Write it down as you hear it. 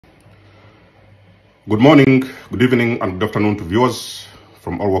Good morning, good evening, and good afternoon to viewers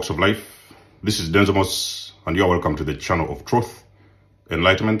from all walks of life. This is Denzamos, and you are welcome to the channel of truth,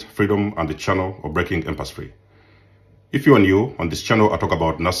 enlightenment, freedom, and the channel of breaking empaths free. If you are new on this channel, I talk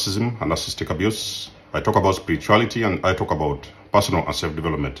about narcissism and narcissistic abuse. I talk about spirituality, and I talk about personal and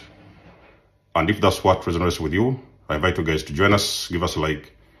self-development. And if that's what resonates with you, I invite you guys to join us, give us a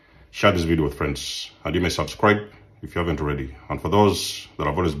like, share this video with friends, and you may subscribe if you haven't already. And for those that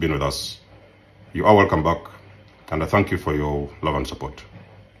have always been with us, you are welcome back, and I thank you for your love and support.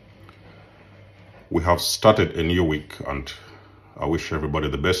 We have started a new week, and I wish everybody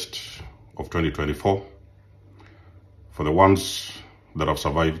the best of 2024. For the ones that have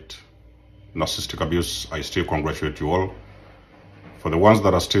survived narcissistic abuse, I still congratulate you all. For the ones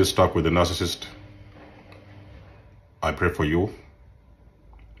that are still stuck with the narcissist, I pray for you,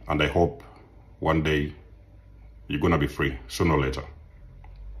 and I hope one day you're gonna be free, sooner or later.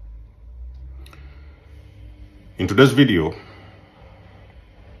 In today's video,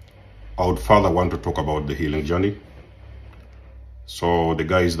 I would further want to talk about the healing journey. So the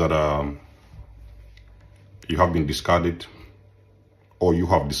guys that you have been discarded, or you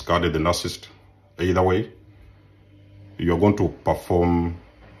have discarded the narcissist, either way, you're going to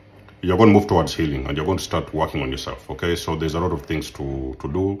move towards healing, and you're going to start working on yourself, okay? So there's a lot of things to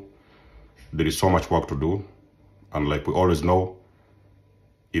do. There is so much work to do, and like we always know,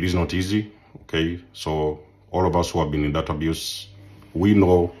 it is not easy, okay? So all of us who have been in that abuse, we do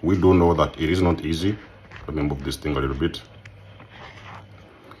know that it is not easy. Let me move this thing a little bit.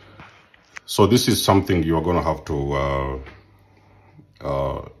 So this is something you are going to have to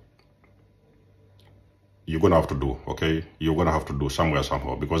do, okay? You're going to have to do somewhere,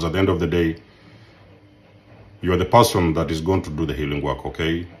 somehow, because at the end of the day, you are the person that is going to do the healing work,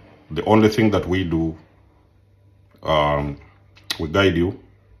 okay? The only thing that we do, we guide you,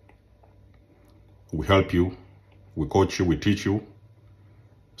 we help you, we coach you, we teach you,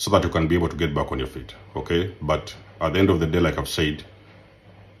 so that you can be able to get back on your feet, okay? But at the end of the day, like I've said,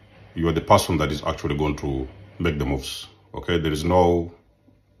 you are the person that is actually going to make the moves, okay? There is no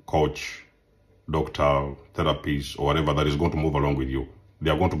coach, doctor, therapist, or whatever that is going to move along with you. They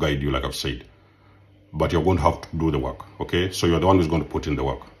are going to guide you, like I've said, but you're going to have to do the work, okay? So you're the one who's going to put in the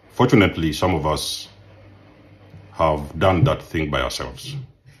work. Fortunately, some of us have done that thing by ourselves.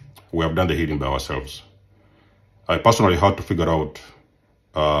 We have done the healing by ourselves. I personally had to figure out,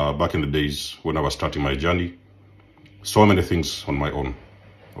 back in the days when I was starting my journey, so many things on my own,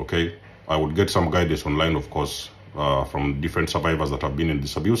 okay? I would get some guidance online, of course, from different survivors that have been in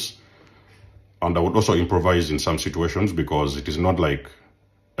this abuse. And I would also improvise in some situations, because it is not like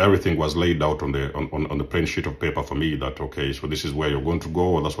everything was laid out on the plain sheet of paper for me that, okay, so this is where you're going to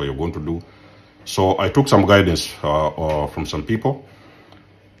go, or that's what you're going to do. So I took some guidance from some people.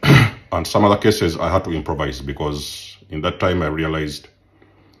 And some other cases I had to improvise, because in that time I realized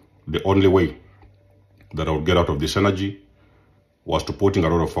the only way that I would get out of this energy was to putting a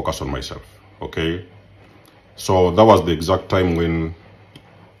lot of focus on myself, okay? So that was the exact time when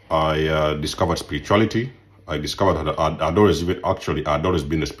I discovered spirituality. I discovered that I'd always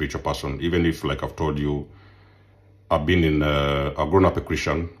been a spiritual person, even if, like I've told you, I've grown up a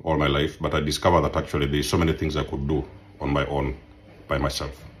Christian all my life, but I discovered that actually there's so many things I could do on my own, by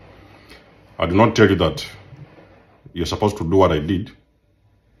myself. I do not tell you that you're supposed to do what I did.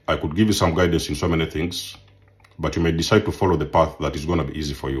 I could give you some guidance in so many things, but you may decide to follow the path that is going to be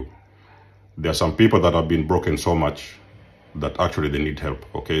easy for you. There are some people that have been broken so much that actually they need help,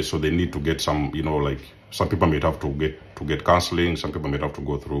 okay? So they need to get some, like some people may have to get counseling, some people may have to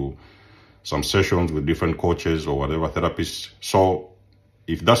go through some sessions with different coaches or whatever, therapists. So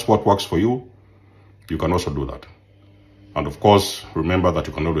if that's what works for you, you can also do that. And of course, remember that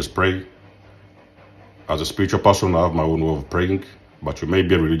you can always pray. As a spiritual person, I have my own way of praying, but you may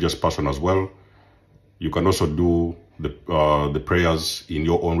be a religious person as well. You can also do the prayers in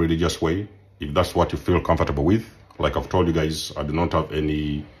your own religious way, if that's what you feel comfortable with. Like I've told you guys, I do not have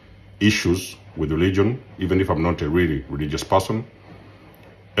any issues with religion, even if I'm not a really religious person.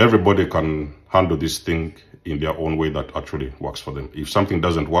 Everybody can handle this thing in their own way that actually works for them. If something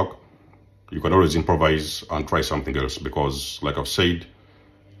doesn't work, you can always improvise and try something else, because like I've said,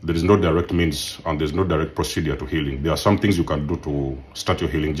 there is no direct means and there's no direct procedure to healing. There are some things you can do to start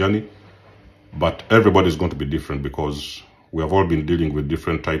your healing journey, but everybody is going to be different, because we have all been dealing with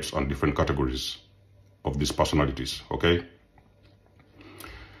different types and different categories of these personalities, okay?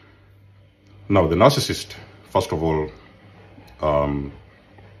 Now, the narcissist, first of all,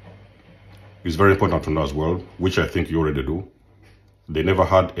 is very important to know as well, which I think you already do. They never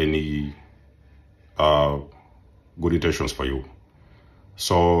had any good intentions for you.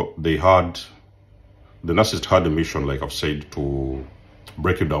 So they had the narcissist had a mission, like I've said, to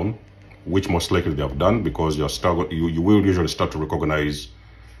break you down, which most likely they have done, because you will usually start to recognize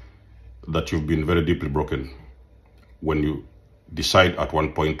that you've been very deeply broken when you decide at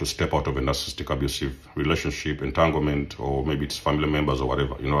one point to step out of a narcissistic abusive relationship, entanglement, or maybe it's family members or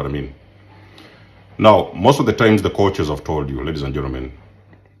whatever, you know what I mean? Now, most of the times the coaches have told you, ladies and gentlemen,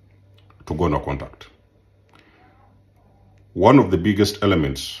 to go no contact. One of the biggest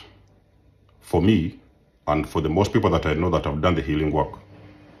elements for me, and for the most people that I know that have done the healing work,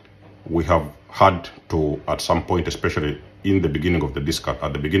 we have had to, at some point, especially in the beginning of the discard,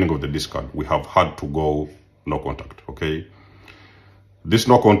 we have had to go no contact, okay? This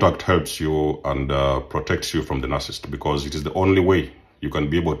no contact helps you and protects you from the narcissist, because it is the only way you can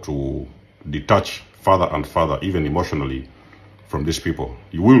be able to detach further and further, even emotionally, from these people.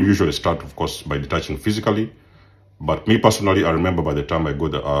 You will usually start, of course, by detaching physically, but me personally, I remember by the time I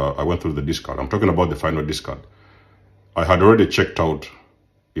went through the discard, I'm talking about the final discard, I had already checked out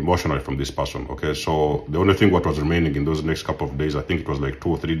emotionally from this person, okay? So the only thing what was remaining in those next couple of days, I think it was like 2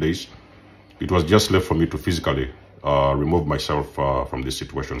 or 3 days, it was just left for me to physically remove myself from this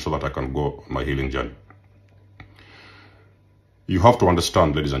situation so that I can go on my healing journey. You have to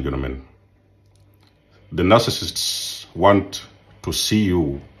understand, ladies and gentlemen, the narcissists want to see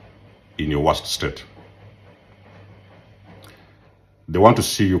you in your worst state. They want to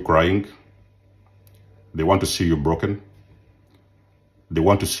see you crying. They want to see you broken. They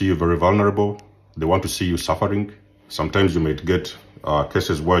want to see you very vulnerable. They want to see you suffering. Sometimes you might get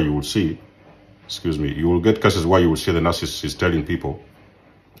cases where you will see, you will get cases where you will see the narcissist is telling people,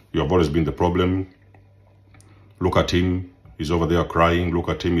 you have always been the problem. Look at him. He's over there crying. Look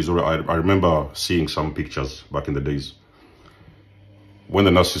at him. I remember seeing some pictures back in the days when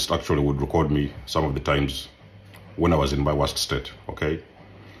the narcissist actually would record me some of the times when I was in my worst state, okay?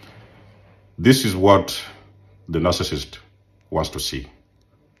 This is what the narcissist wants to see.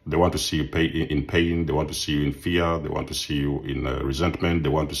 They want to see you in pain. They want to see you in fear. They want to see you in resentment. They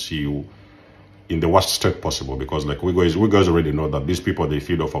want to see you in the worst state possible, because like we guys already know that these people, they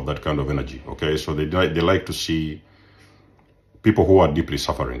feed off of that kind of energy, okay? So they like to see people who are deeply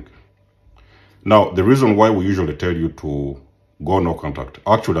suffering. Now, the reason why we usually tell you to go no contact,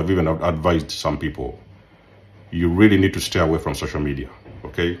 actually I've even advised some people, you really need to stay away from social media,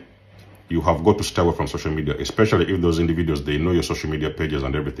 okay? You have got to stay away from social media, especially if those individuals, they know your social media pages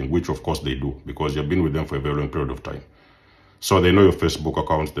and everything, which of course they do, because you've been with them for a very long period of time. So they know your Facebook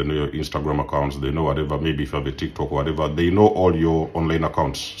accounts, they know your Instagram accounts, they know whatever, maybe if you have a TikTok or whatever, they know all your online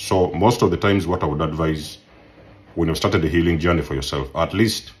accounts. So most of the times what I would advise when you've started the healing journey for yourself, at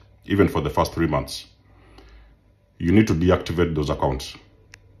least even for the first 3 months, you need to deactivate those accounts.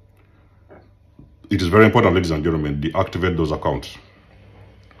 It is very important, ladies and gentlemen, deactivate those accounts.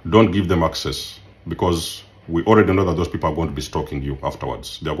 Don't give them access, because we already know that those people are going to be stalking you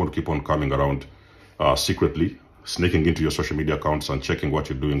afterwards. They are going to keep on coming around secretly, sneaking into your social media accounts and checking what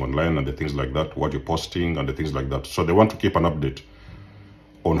you're doing online and the things like that, what you're posting and the things like that. So they want to keep an update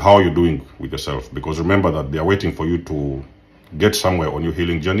on how you're doing with yourself, because remember that they are waiting for you to get somewhere on your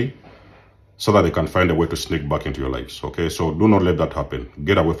healing journey so that they can find a way to sneak back into your lives, okay? So do not let that happen.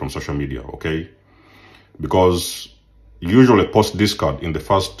 Get away from social media, okay? Because usually post-discard, in the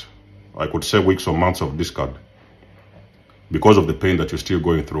first, I could say, weeks or months of discard, because of the pain that you're still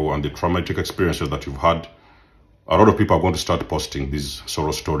going through and the traumatic experiences that you've had, a lot of people are going to start posting these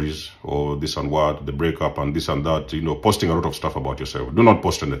sorrow stories, or this and what, the breakup and this and that, you know, posting a lot of stuff about yourself. Do not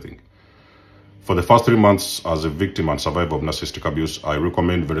post anything. For the first 3 months as a victim and survivor of narcissistic abuse, I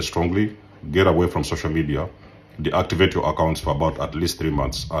recommend very strongly, get away from social media, deactivate your accounts for about at least 3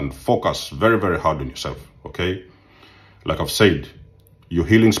 months, and focus very, very hard on yourself, okay? Like I've said, your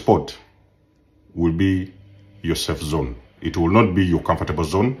healing spot will be your safe zone. It will not be your comfortable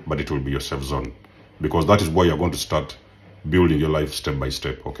zone, but it will be your safe zone, because that is where you're going to start building your life step by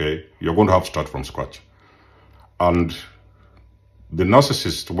step, okay? You're going to have to start from scratch. And the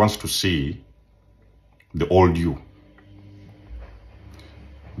narcissist wants to see the old you.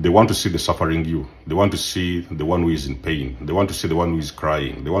 They want to see the suffering you. They want to see the one who is in pain. They want to see the one who is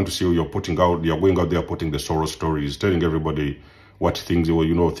crying. They want to see you're going out there putting the sorrow stories, telling everybody what things,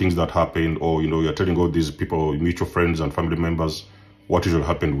 you know, things that happened, or, you know, you're telling all these people, mutual friends and family members, what usually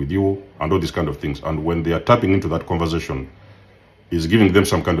happened with you, and all these kind of things. And when they are tapping into that conversation, it's giving them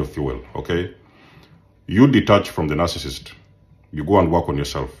some kind of fuel, okay? You detach from the narcissist. You go and work on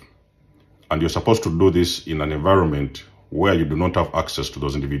yourself. And you're supposed to do this in an environment where you do not have access to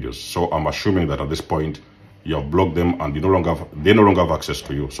those individuals. So I'm assuming that at this point, you have blocked them and they no longer have access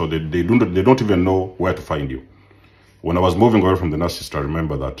to you. So they don't even know where to find you. When I was moving away from the narcissist, I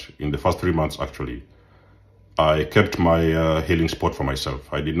remember that in the first 3 months, actually, I kept my healing spot for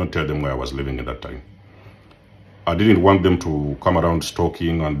myself. I did not tell them where I was living at that time. I didn't want them to come around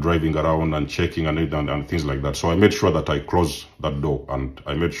stalking and driving around and checking and things like that. So I made sure that I closed that door, and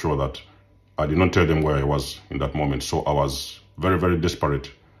I made sure that I did not tell them where I was in that moment. So I was very, very desperate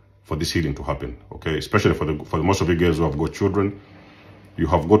for this healing to happen, okay? Especially for the most of you guys who have got children, you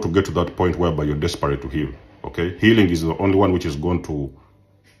have got to get to that point whereby you're desperate to heal, okay? Healing is the only one which is going to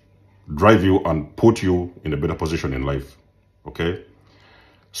drive you and put you in a better position in life, okay?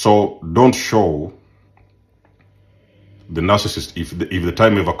 So don't show the narcissist if the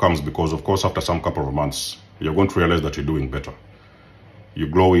time ever comes, because of course after some couple of months you're going to realize that you're doing better, you're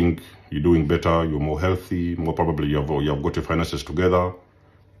glowing, you're doing better, you're more healthy, more probably you have got your finances together,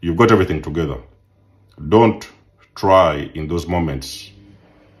 you've got everything together. Don't try in those moments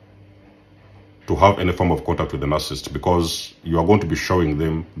to have any form of contact with the narcissist, because you are going to be showing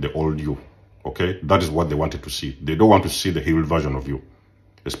them the old you, okay? That is what they wanted to see. They don't want to see the healed version of you,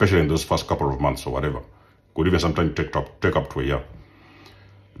 especially in those first couple of months or whatever. Could even sometimes take up to a year.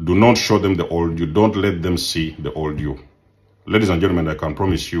 Do not show them the old you. Don't let them see the old you. Ladies and gentlemen, I can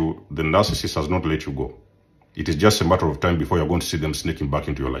promise you, the narcissist has not let you go. It is just a matter of time before you're going to see them sneaking back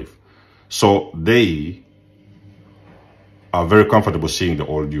into your life. So they are very comfortable seeing the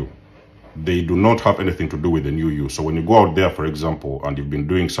old you. They do not have anything to do with the new you. So when you go out there, for example, and you've been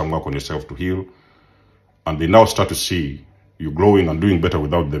doing some work on yourself to heal, and they now start to see you glowing and doing better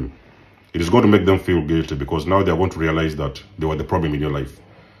without them, it is going to make them feel guilty, because now they are going to realize that they were the problem in your life.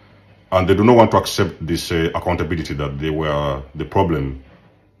 And they do not want to accept this accountability that they were the problem.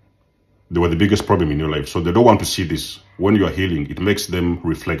 They were the biggest problem in your life. So they don't want to see this. When you are healing, it makes them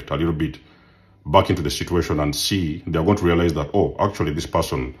reflect a little bit back into the situation and see, they are going to realize that, oh, actually this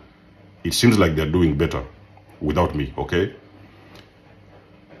person, it seems like they're doing better without me, okay?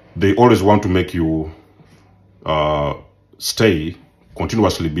 They always want to make you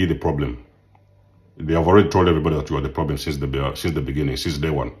continuously be the problem. They have already told everybody that you are the problem since the beginning, since day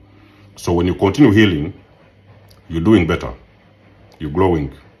one. So when you continue healing, you're doing better. You're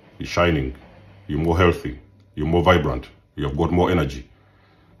glowing, you're shining, you're more healthy, you're more vibrant, you have got more energy.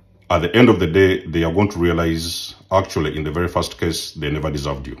 At the end of the day, they are going to realize, actually, in the very first case, they never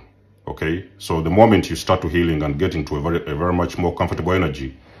deserved you, okay? So the moment you start to healing and get into a very much more comfortable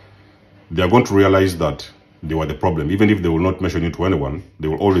energy, they are going to realize that they were the problem. Even if they will not mention it to anyone, they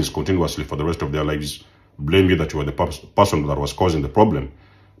will always continuously for the rest of their lives blame you that you were the person that was causing the problem.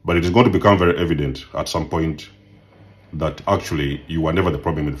 But it is going to become very evident at some point that actually you were never the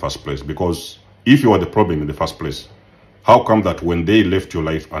problem in the first place. Because if you were the problem in the first place, how come that when they left your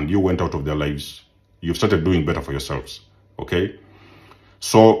life and you went out of their lives, you've started doing better for yourselves, okay?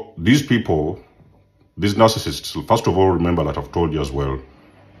 So these people, these narcissists, first of all, remember that I've told you as well,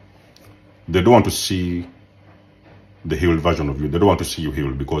 they don't want to see the healed version of you. They don't want to see you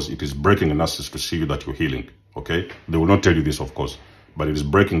healed, because it is breaking a narcissist to see you that you're healing, okay? They will not tell you this, of course, but it is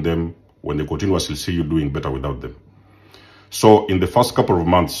breaking them when they continuously see you doing better without them. So in the first couple of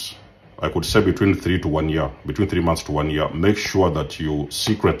months, I could say between 3 months to 1 year, make sure that you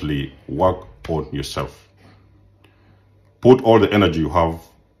secretly work on yourself. Put all the energy you have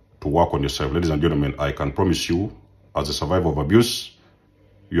to work on yourself. Ladies and gentlemen, I can promise you, as a survivor of abuse,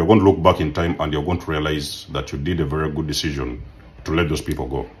 you're going to look back in time and you're going to realize that you did a very good decision to let those people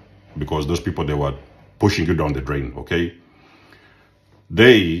go. Because those people, they were pushing you down the drain, okay?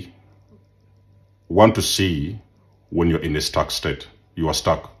 They want to see when you're in a stuck state. You are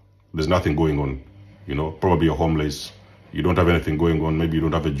stuck. There's nothing going on. You know, probably you're homeless. You don't have anything going on. Maybe you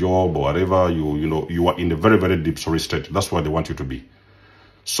don't have a job or whatever. You are in a very, very deep sorry state. That's where they want you to be.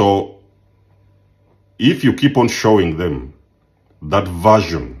 So if you keep on showing them that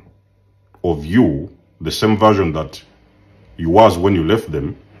version of you, the same version that you was when you left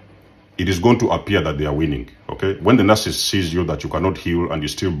them, it is going to appear that they are winning, okay? When the narcissist sees you that you cannot heal and you're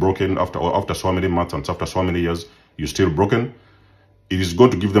still broken after so many months and after so many years, you're still broken, it is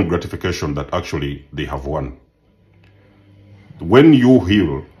going to give them gratification that actually they have won. When you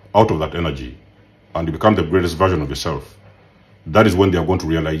heal out of that energy and you become the greatest version of yourself, that is when they are going to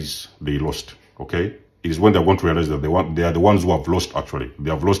realize they lost, okay? It is when they are going to realize that they are the ones who have lost, actually. They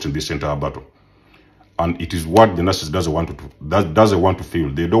have lost in this entire battle. And it is what the narcissist doesn't want to feel.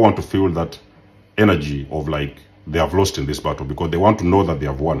 They don't want to feel that energy of like they have lost in this battle, because they want to know that they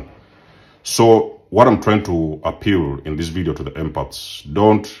have won. So what I'm trying to appeal in this video to the empaths,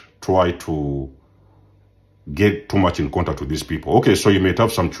 don't try to get too much in contact with these people. Okay, so you may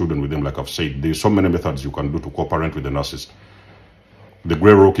have some children with them, like I've said. There's so many methods you can do to co-parent with the narcissist. The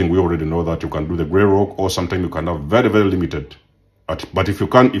grey rocking, we already know that you can do the grey rock, or sometimes you can have very, very limited But if you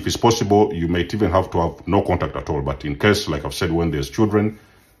can, if it's possible, you might even have to have no contact at all. But in case, like I've said, when there's children,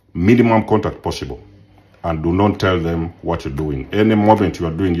 minimum contact possible. And do not tell them what you're doing. Any moment you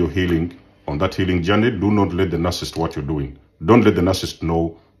are doing your healing, on that healing journey, do not let the narcissist what you're doing. Don't let the narcissist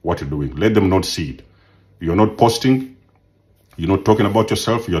know what you're doing. Let them not see it. You're not posting. You're not talking about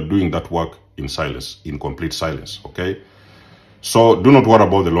yourself. You're doing that work in silence, in complete silence, okay? So do not worry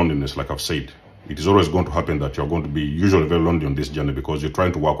about the loneliness, like I've said. It is always going to happen that you're going to be usually very lonely on this journey because you're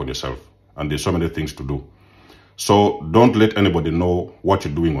trying to work on yourself. And there's so many things to do. So don't let anybody know what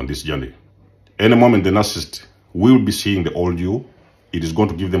you're doing on this journey. Any moment the narcissist will be seeing the old you, it is going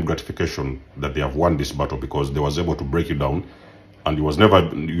to give them gratification that they have won this battle because they was able to break you down and you was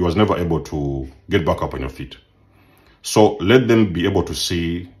never able to get back up on your feet. So let them be able to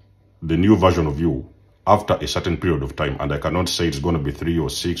see the new version of you after a certain period of time. And I cannot say it's going to be 3 or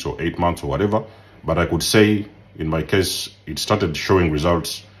 6 or 8 months or whatever, but I could say in my case, it started showing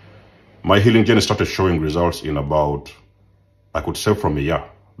results. My healing journey started showing results in about, I could say from a year.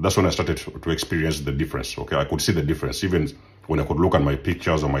 That's when I started to experience the difference, okay? I could see the difference. Even when I could look at my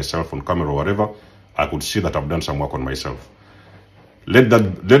pictures or myself on camera or whatever, I could see that I've done some work on myself. Let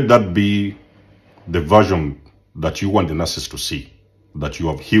that be the version that you want the narcissist to see, that you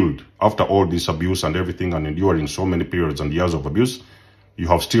have healed. After all this abuse and everything and enduring so many periods and years of abuse, you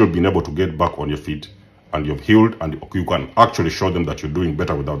have still been able to get back on your feet and you've healed and you can actually show them that you're doing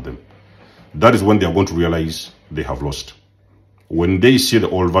better without them. That is when they are going to realize they have lost. When they see the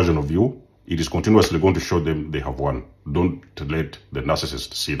old version of you, it is continuously going to show them they have won. Don't let the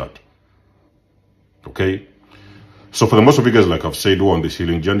narcissist see that. Okay? So for the most of you guys, like I've said, who are on this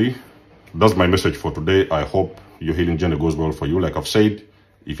healing journey, that's my message for today. I hope your healing journey goes well for you. Like I've said,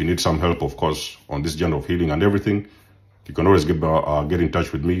 if you need some help, of course, on this journey of healing and everything, you can always get in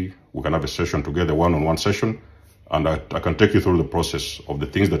touch with me. We can have a session together, one-on-one session, and I can take you through the process of the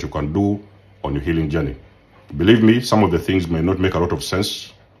things that you can do on your healing journey. Believe me, some of the things may not make a lot of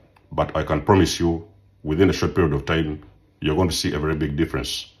sense, but I can promise you, within a short period of time, you're going to see a very big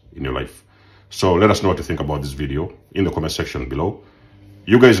difference in your life. So let us know what you think about this video in the comment section below.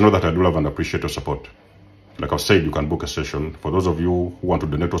 You guys know that I do love and appreciate your support. Like I've said, you can book a session. For those of you who want to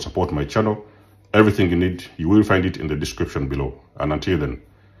donate or support my channel, everything you need, you will find it in the description below. And until then,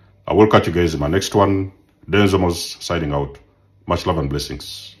 I will catch you guys in my next one. Denzomos signing out. Much love and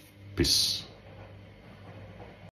blessings. Peace.